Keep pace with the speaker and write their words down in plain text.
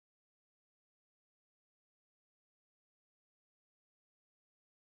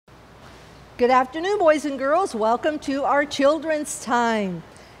Good afternoon, boys and girls. Welcome to our children's time.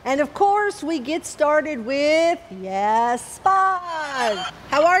 And of course, we get started with, yes, Spot.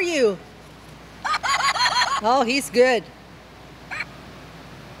 How are you? Oh, he's good.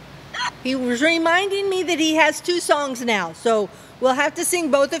 He was reminding me that he has 2 songs now. So we'll have to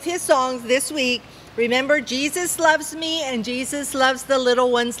sing both of his songs this week. Remember, Jesus loves me and Jesus loves the little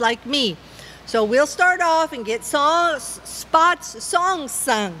ones like me. So we'll start off and get Spot's songs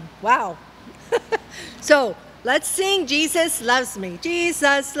sung. Wow. So let's sing Jesus Loves Me.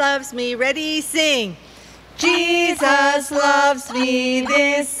 Jesus loves me. Ready, sing. Jesus loves me,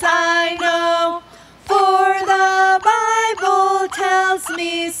 this I know, for the Bible tells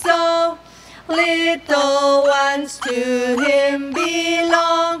me so. Little ones to him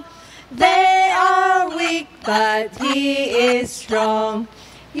belong. They are weak, but he is strong.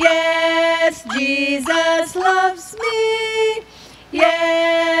 Yes, Jesus loves me.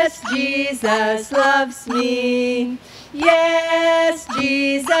 Yes, Jesus loves me. Yes,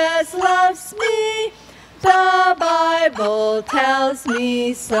 Jesus loves me. The Bible tells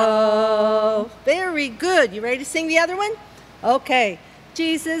me so. Very good. You ready to sing the other one? Okay.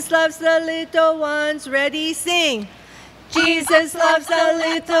 Jesus loves the little ones. Ready, sing. Jesus loves the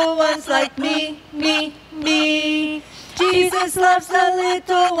little ones like me, me, me. Jesus loves the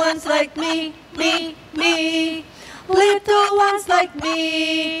little ones like me, me, me. Little ones like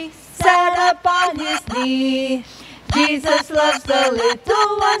me, sat up on his knee. Jesus loves the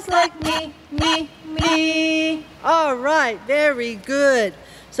little ones like me, me, me. All right, very good.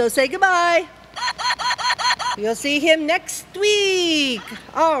 So say goodbye. You'll see him next week.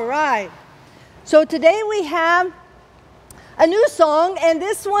 All right. So today we have a new song, and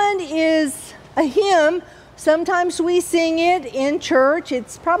this one is a hymn. Sometimes we sing it in church.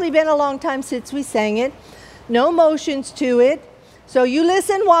 It's probably been a long time since we sang it. No motions to it. So you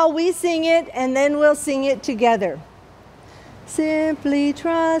listen while we sing it, and then we'll sing it together. Simply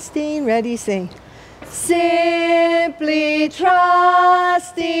trusting, ready, sing. Simply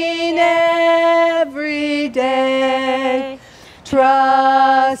trusting every day,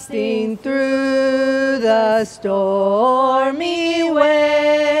 trusting through the stormy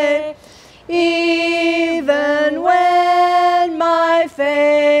way, even when my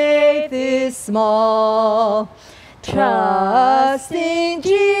faith is small, trusting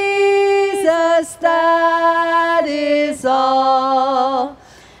Jesus, that is all.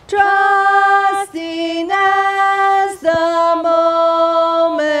 Trusting as the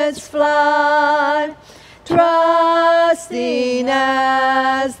moments fly, trusting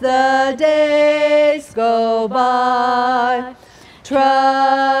as the days go by,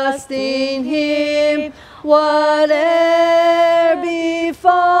 trusting him whate'er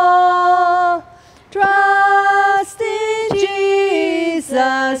befall, trusting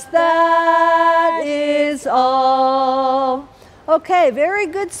Jesus, that is all. Okay, very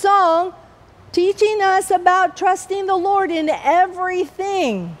good song, teaching us about trusting the Lord in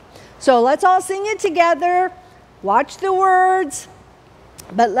everything. So let's all sing it together. Watch the words,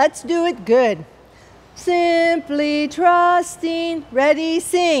 but let's do it good. Simply trusting, ready,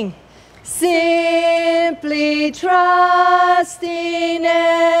 sing. Simply trusting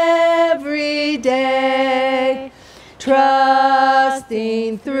every day,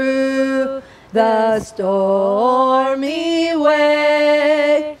 trusting through the stormy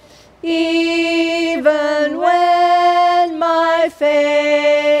way, even when my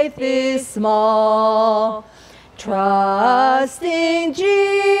faith is small, trusting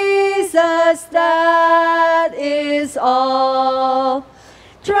Jesus, that is all.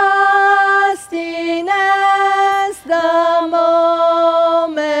 Trusting as the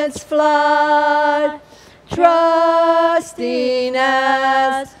moments fly, trusting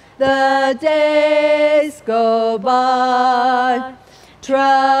as the days go by,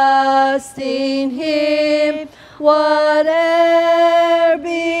 trusting him whate'er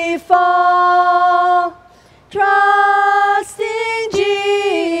befall, trusting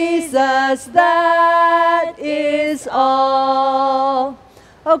Jesus, that is all.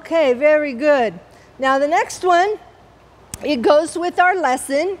 Okay, very good. Now the next one, it goes with our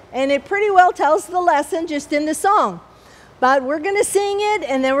lesson, and it pretty well tells the lesson just in the song. But we're going to sing it,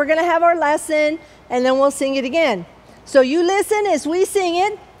 and then we're going to have our lesson, and then we'll sing it again. So you listen as we sing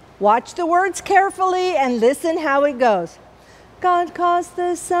it, watch the words carefully, and listen how it goes. God caused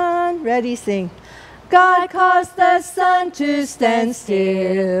the sun, ready, sing. God caused the sun to stand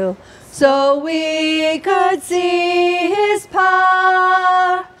still, so we could see his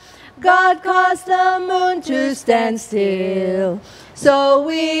power. God caused the moon to stand still, so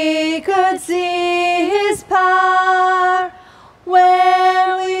we could see his power.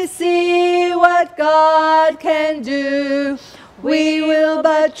 When we see can do. We will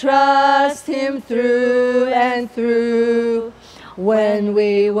but trust him through and through. When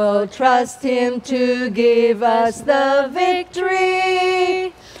we will trust him to give us the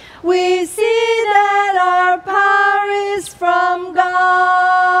victory, we see that our power is from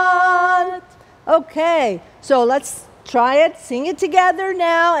God. Okay, so let's try it, sing it together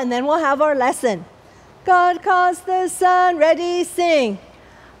now, and then we'll have our lesson. God caused the sun, ready, sing.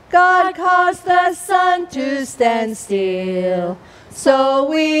 God caused the sun to stand still, so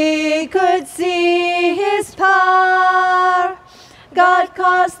we could see his power. God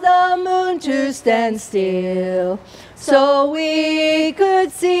caused the moon to stand still, so we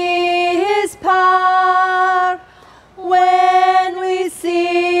could see his power. When we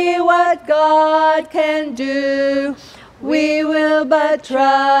see what God can do, we will but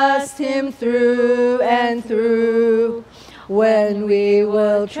trust him through and through. When we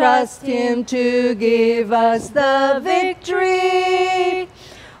will trust him to give us the victory,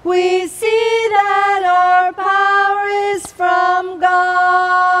 we see that our power is from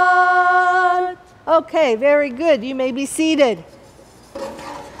God. Okay, very good. You may be seated.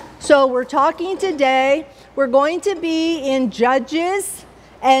 So we're talking today, we're going to be in Judges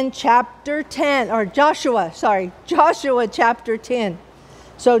and chapter 10, or Joshua chapter 10.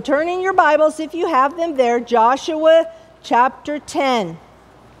 So turn in your Bibles, if you have them there, Joshua chapter 10.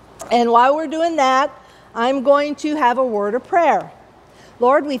 And while we're doing that, I'm going to have a word of prayer.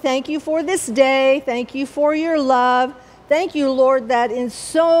 Lord, we thank you for this day. Thank you for your love. Thank you, Lord, that in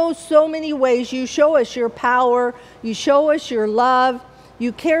so many ways you show us your power. You show us your love.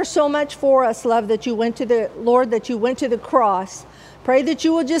 You care so much for us, love, that you went to the cross. Pray that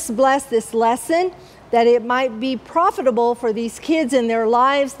you will just bless this lesson, that it might be profitable for these kids in their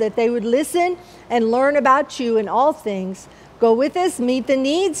lives, that they would listen and learn about you in all things. Go with us, meet the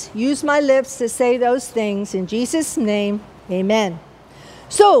needs, use my lips to say those things. In Jesus' name, amen.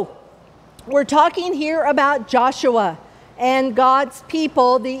 So, we're talking here about Joshua and God's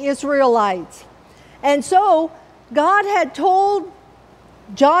people, the Israelites. And so, God had told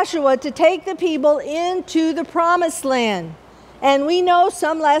Joshua to take the people into the promised land. And we know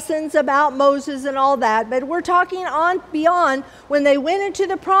some lessons about Moses and all that, but we're talking on beyond. When they went into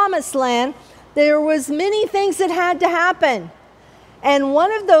the promised land, there was many things that had to happen. And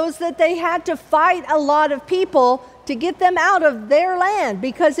one of those, that they had to fight a lot of people to get them out of their land,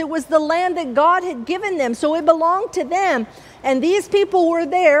 because it was the land that God had given them, so it belonged to them. And these people were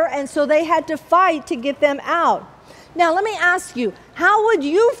there, and so they had to fight to get them out. Now let me ask you, how would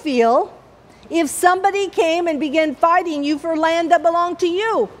you feel if somebody came and began fighting you for land that belonged to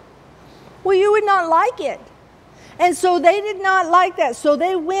you? Well, you would not like it. And so they did not like that, so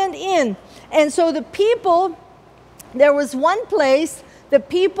they went in. And so the people, there was one place, the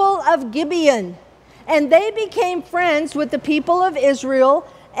people of Gibeon, and they became friends with the people of Israel,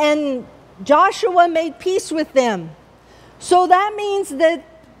 and Joshua made peace with them. So that means that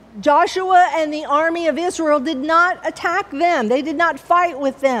Joshua and the army of Israel did not attack them. They did not fight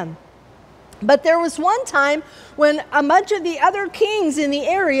with them. But there was one time when a bunch of the other kings in the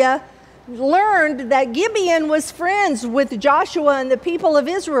area learned that Gibeon was friends with Joshua and the people of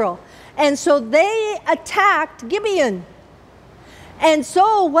Israel. And so they attacked Gibeon. And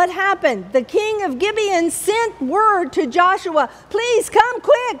so what happened? The king of Gibeon sent word to Joshua, please come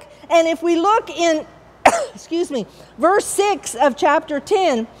quick. And if we look in, verse 6 of chapter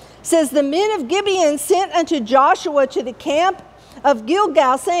 10, says, the men of Gibeon sent unto Joshua to the camp of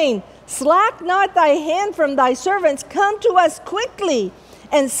Gilgal, saying, slack not thy hand from thy servants, come to us quickly,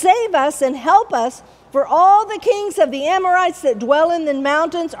 and save us and help us, for all the kings of the Amorites that dwell in the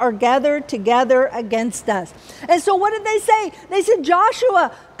mountains are gathered together against us. And so what did they say? They said,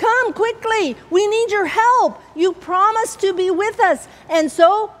 Joshua, come quickly. We need your help. You promised to be with us. And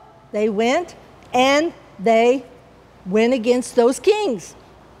so they went, and they went against those kings.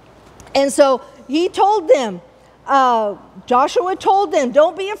 And so he told them, Joshua told them,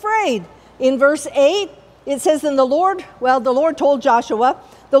 don't be afraid. In verse 8, it says, the Lord told Joshua,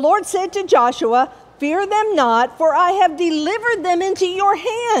 the Lord said to Joshua, fear them not, for I have delivered them into your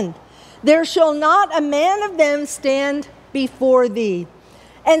hand. There shall not a man of them stand before thee.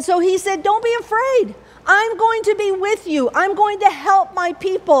 And so he said, don't be afraid. I'm going to be with you. I'm going to help my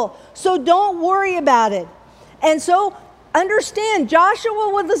people. So don't worry about it. And so understand, Joshua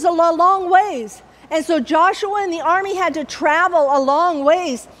was a long ways. And so Joshua and the army had to travel a long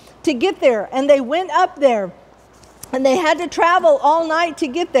ways to get there. And they went up there. And they had to travel all night to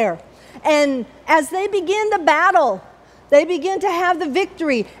get there. And as they began the battle, they began to have the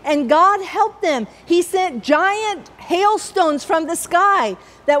victory. And God helped them. He sent giant hailstones from the sky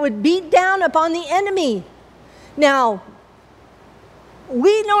that would beat down upon the enemy. Now,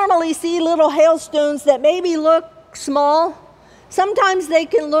 we normally see little hailstones that maybe look small. Sometimes they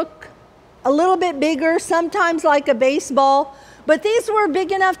can look a little bit bigger, sometimes like a baseball. But these were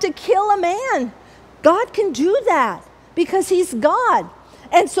big enough to kill a man. God can do that because he's God.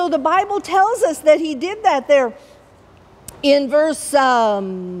 And so the Bible tells us that he did that there in verse,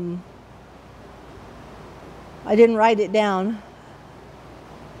 I didn't write it down.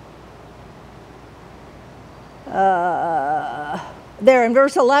 There in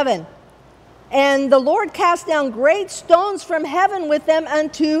verse 11. And the Lord cast down great stones from heaven with them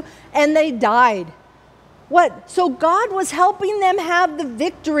and they died. What? So God was helping them have the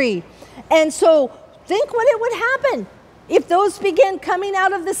victory. And so think what it would happen if those began coming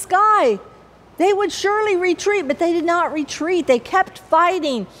out of the sky. They would surely retreat, but they did not retreat. They kept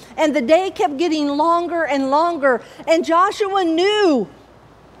fighting, and the day kept getting longer and longer. And Joshua knew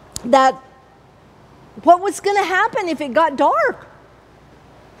that what was going to happen if it got dark?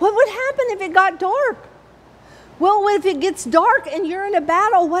 What would happen if it got dark? Well, if it gets dark and you're in a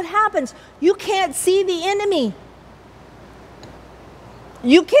battle, what happens? You can't see the enemy.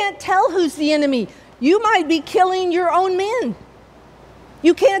 You can't tell who's the enemy. You might be killing your own men.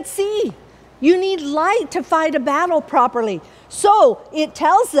 You can't see. You need light to fight a battle properly. So it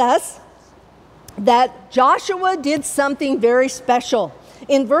tells us that Joshua did something very special.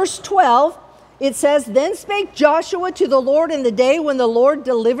 In verse 12, it says, Then spake Joshua to the Lord in the day when the Lord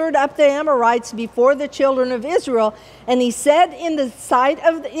delivered up the Amorites before the children of Israel. And he said in the sight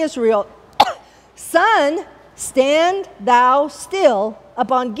of Israel, Sun, stand thou still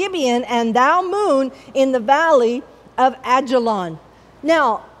upon Gibeon, and thou moon in the valley of Ajalon.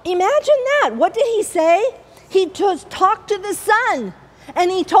 Now, imagine that. What did he say? He talked to the sun,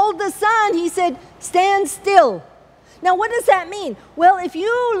 and he told the sun, he said, stand still. Now, what does that mean? Well, if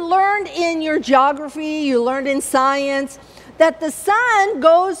you learned in your geography, you learned in science, that the sun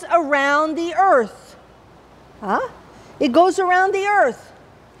goes around the earth. It goes around the earth.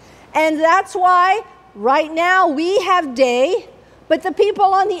 And that's why right now we have day, but the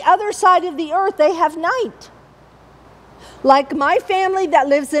people on the other side of the earth, they have night. Like my family that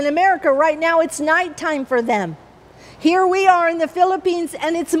lives in America, right now it's nighttime for them. Here we are in the Philippines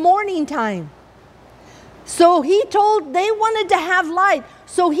and it's morning time. So they wanted to have light.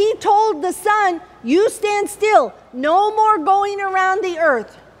 So he told the sun, you stand still. No more going around the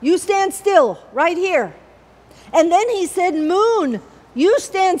earth. You stand still right here. And then he said, moon, you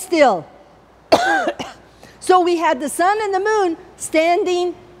stand still. So we had the sun and the moon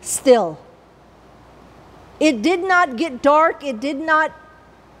standing still. It did not get dark. It did not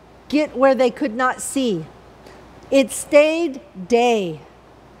get where they could not see. It stayed day.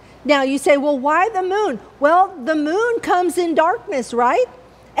 Now you say, well, why the moon? Well, the moon comes in darkness, right?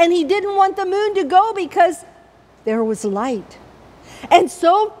 And he didn't want the moon to go because there was light. And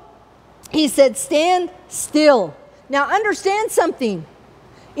so he said, stand still. Now understand something.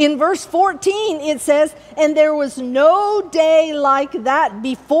 In verse 14, it says, and there was no day like that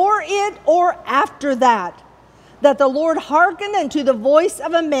before it or after that the Lord hearkened unto the voice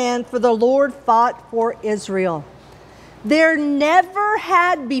of a man, for the Lord fought for Israel. There never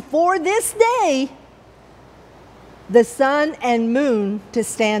had before this day the sun and moon to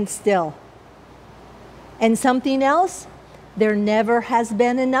stand still. And something else, there never has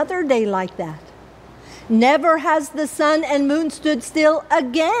been another day like that. Never has the sun and moon stood still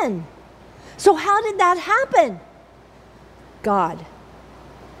again. So how did that happen? God.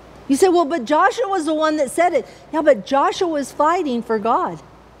 You say, well, but Joshua was the one that said it. Yeah, but Joshua was fighting for God.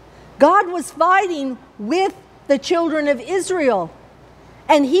 God was fighting with the children of Israel.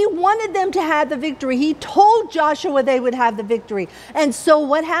 And he wanted them to have the victory. He told Joshua they would have the victory. And so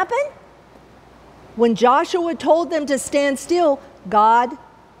what happened? When Joshua told them to stand still, God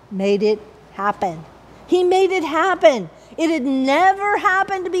made it happen. He made it happen. It had never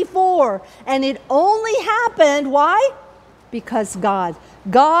happened before. And it only happened, why? Because God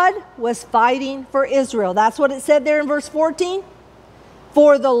was fighting for Israel. That's what it said there in verse 14.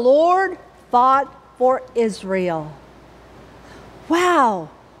 For the Lord fought for Israel. Wow,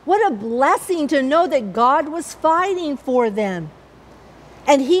 what a blessing to know that God was fighting for them.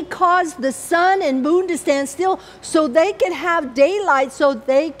 And he caused the sun and moon to stand still so they could have daylight, so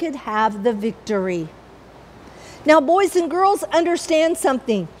they could have the victory. Now, boys and girls, understand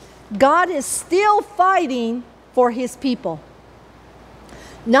something. God is still fighting for his people.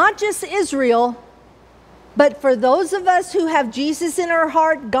 Not just Israel, but for those of us who have Jesus in our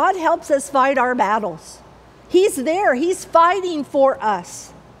heart, God helps us fight our battles. He's there. He's fighting for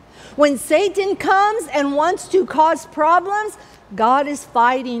us. When Satan comes and wants to cause problems, God is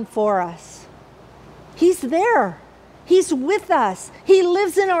fighting for us. He's there. He's with us. He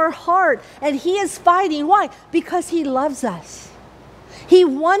lives in our heart, and He is fighting. Why? Because He loves us. He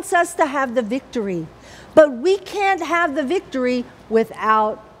wants us to have the victory. But we can't have the victory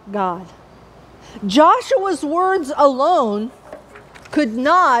without God. Joshua's words alone could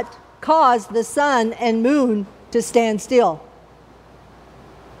not cause the sun and moon to stand still.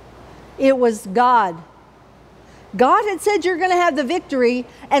 It was God. God had said you're going to have the victory,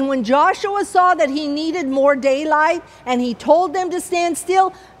 and when Joshua saw that he needed more daylight and he told them to stand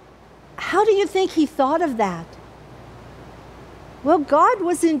still, how do you think he thought of that? Well, God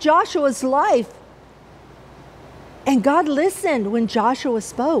was in Joshua's life, and God listened when Joshua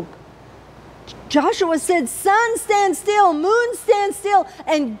spoke. Joshua said, sun, stand still, moon, stand still,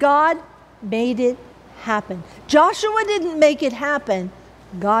 and God made it happen. Joshua didn't make it happen.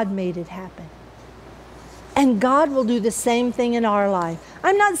 God made it happen. And God will do the same thing in our life.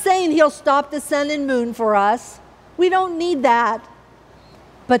 I'm not saying He'll stop the sun and moon for us. We don't need that.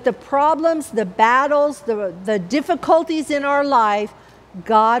 But the problems, the battles, the difficulties in our life,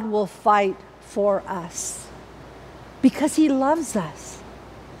 God will fight for us. Because He loves us.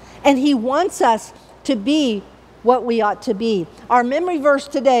 And He wants us to be what we ought to be. Our memory verse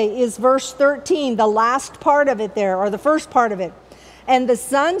today is verse 13, the last part of it there, or the first part of it. And the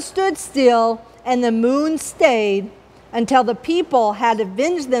sun stood still, and the moon stayed, until the people had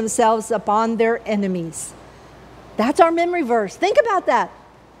avenged themselves upon their enemies. That's our memory verse. Think about that.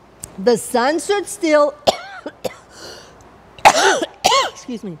 The sun stood still.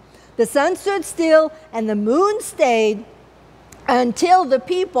 Excuse me. The sun stood still, and the moon stayed, until the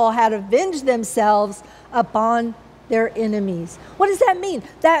people had avenged themselves upon their enemies. What does that mean?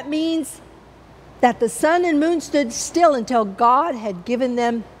 That means that the sun and moon stood still until God had given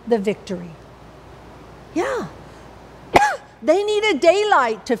them the victory. Yeah. They needed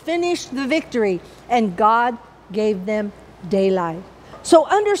daylight to finish the victory, and God gave them daylight. So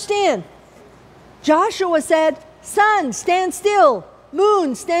understand, Joshua said, sun, stand still,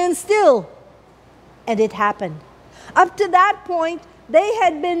 moon, stand still. And it happened. Up to that point, they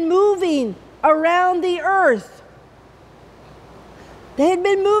had been moving around the earth. They had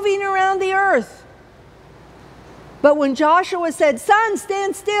been moving around the earth. But when Joshua said, sun,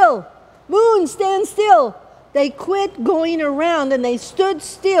 stand still, moon, stand still, they quit going around and they stood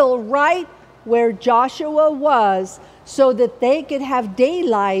still right where Joshua was so that they could have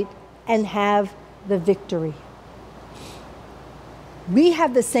daylight and have the victory. We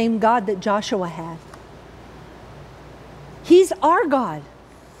have the same God that Joshua had. He's our God.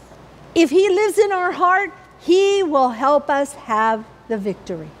 If He lives in our heart, He will help us have the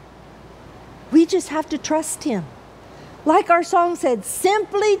victory. We just have to trust Him. Like our song said,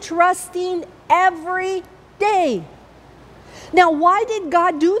 simply trusting every day. Now, why did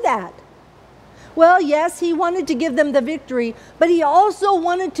God do that? Well, yes, He wanted to give them the victory, but He also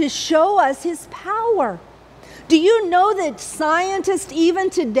wanted to show us His power. Do you know that scientists even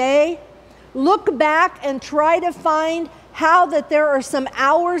today look back and try to find how that there are some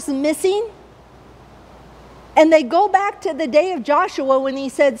hours missing? And they go back to the day of Joshua when he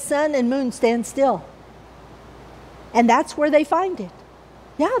said, sun and moon, stand still. And that's where they find it.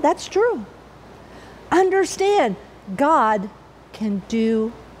 Yeah, that's true. Understand, God can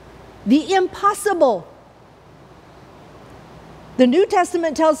do the impossible. The New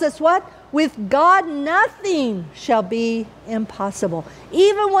Testament tells us what? With God, nothing shall be impossible.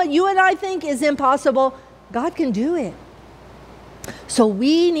 Even what you and I think is impossible, God can do it. So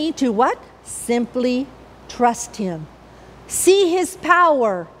we need to what? Simply trust Him. See His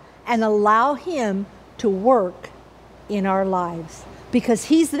power and allow Him to work in our lives. Because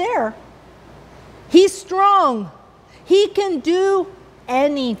He's there. He's strong. He can do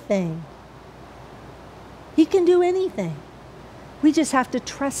anything. He can do anything. We just have to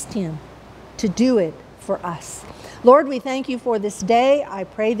trust Him to do it for us. Lord, we thank You for this day. I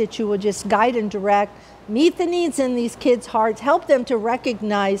pray that You will just guide and direct, meet the needs in these kids' hearts, help them to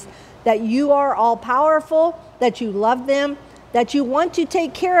recognize that You are all-powerful, that You love them, that You want to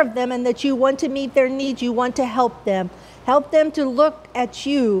take care of them, and that You want to meet their needs. You want to help them. Help them to look at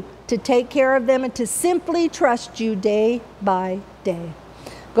You to take care of them and to simply trust You day by day.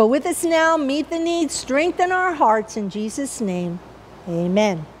 Go with us now, meet the needs, strengthen our hearts in Jesus' name.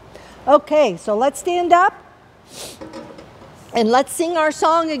 Amen. Okay, so let's stand up and let's sing our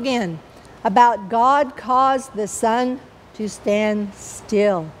song again about God caused the sun to stand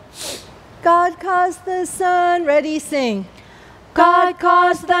still. God caused the sun, ready, sing. God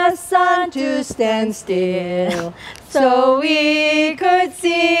caused the sun to stand still, so we could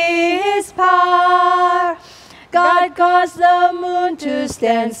see His power. God caused the moon to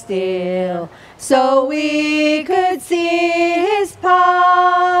stand still, so we could see His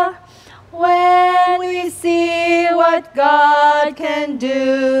power. When we see what God can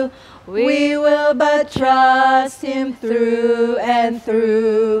do, we will but trust Him through and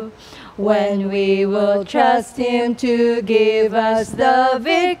through. When we will trust Him to give us the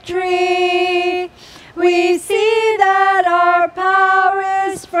victory, we see that our power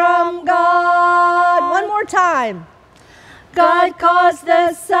is from God. One more time. God caused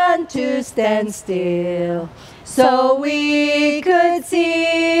the sun to stand still, so we could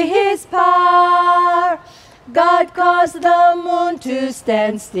see His power. God caused the moon to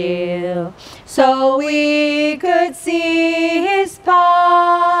stand still, so we could see His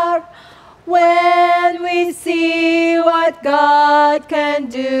power. When we see what God can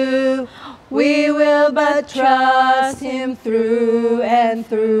do, we will but trust Him through and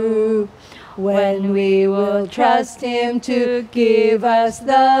through. When we will trust Him to give us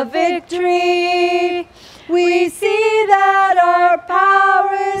the victory, we see that our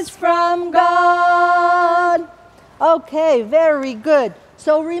power is from God. Okay, very good.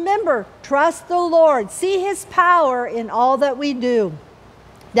 So remember, trust the Lord. See His power in all that we do.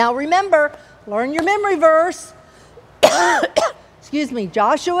 Now remember, learn your memory verse. Excuse me,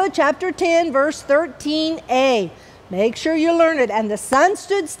 Joshua chapter 10, verse 13a. Make sure you learn it. And the sun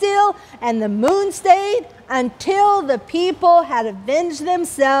stood still, and the moon stayed, until the people had avenged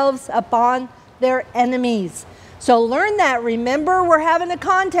themselves upon their enemies. So learn that. Remember, we're having a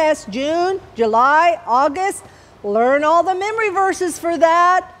contest, June, July, August. Learn all the memory verses for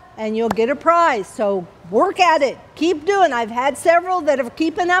that, and you'll get a prize. So work at it. Keep doing. I've had several that have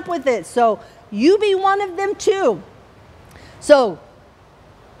keeping up with it. So you be one of them too. So,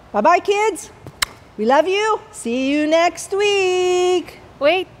 bye-bye, kids. We love you. See you next week.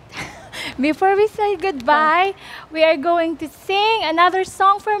 Wait, before we say goodbye, we are going to sing another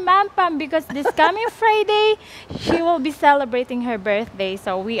song for Ma'am Pam because this coming Friday, she will be celebrating her birthday.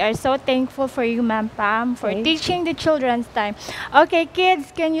 So we are so thankful for you, Ma'am Pam, for teaching the children's time. Okay,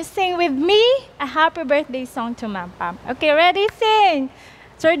 kids, can you sing with me a happy birthday song to Ma'am Pam? Okay, ready? Sing.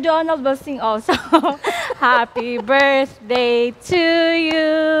 Sir Donald will sing also. Happy birthday to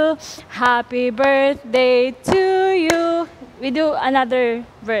you. Happy birthday to you. We do another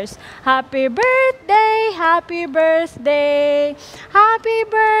verse. Happy birthday, happy birthday. Happy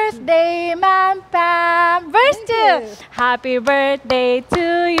birthday, Ma'am Pam. Verse 2. Happy birthday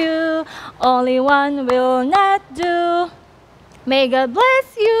to you. Only one will not do. May God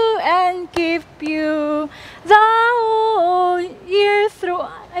bless you and keep you the whole year through.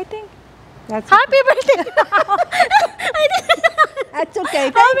 I think. That's Happy birthday! That's okay.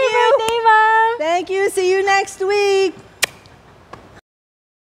 Thank Happy you. birthday, Ma'am! Thank you. See you next week.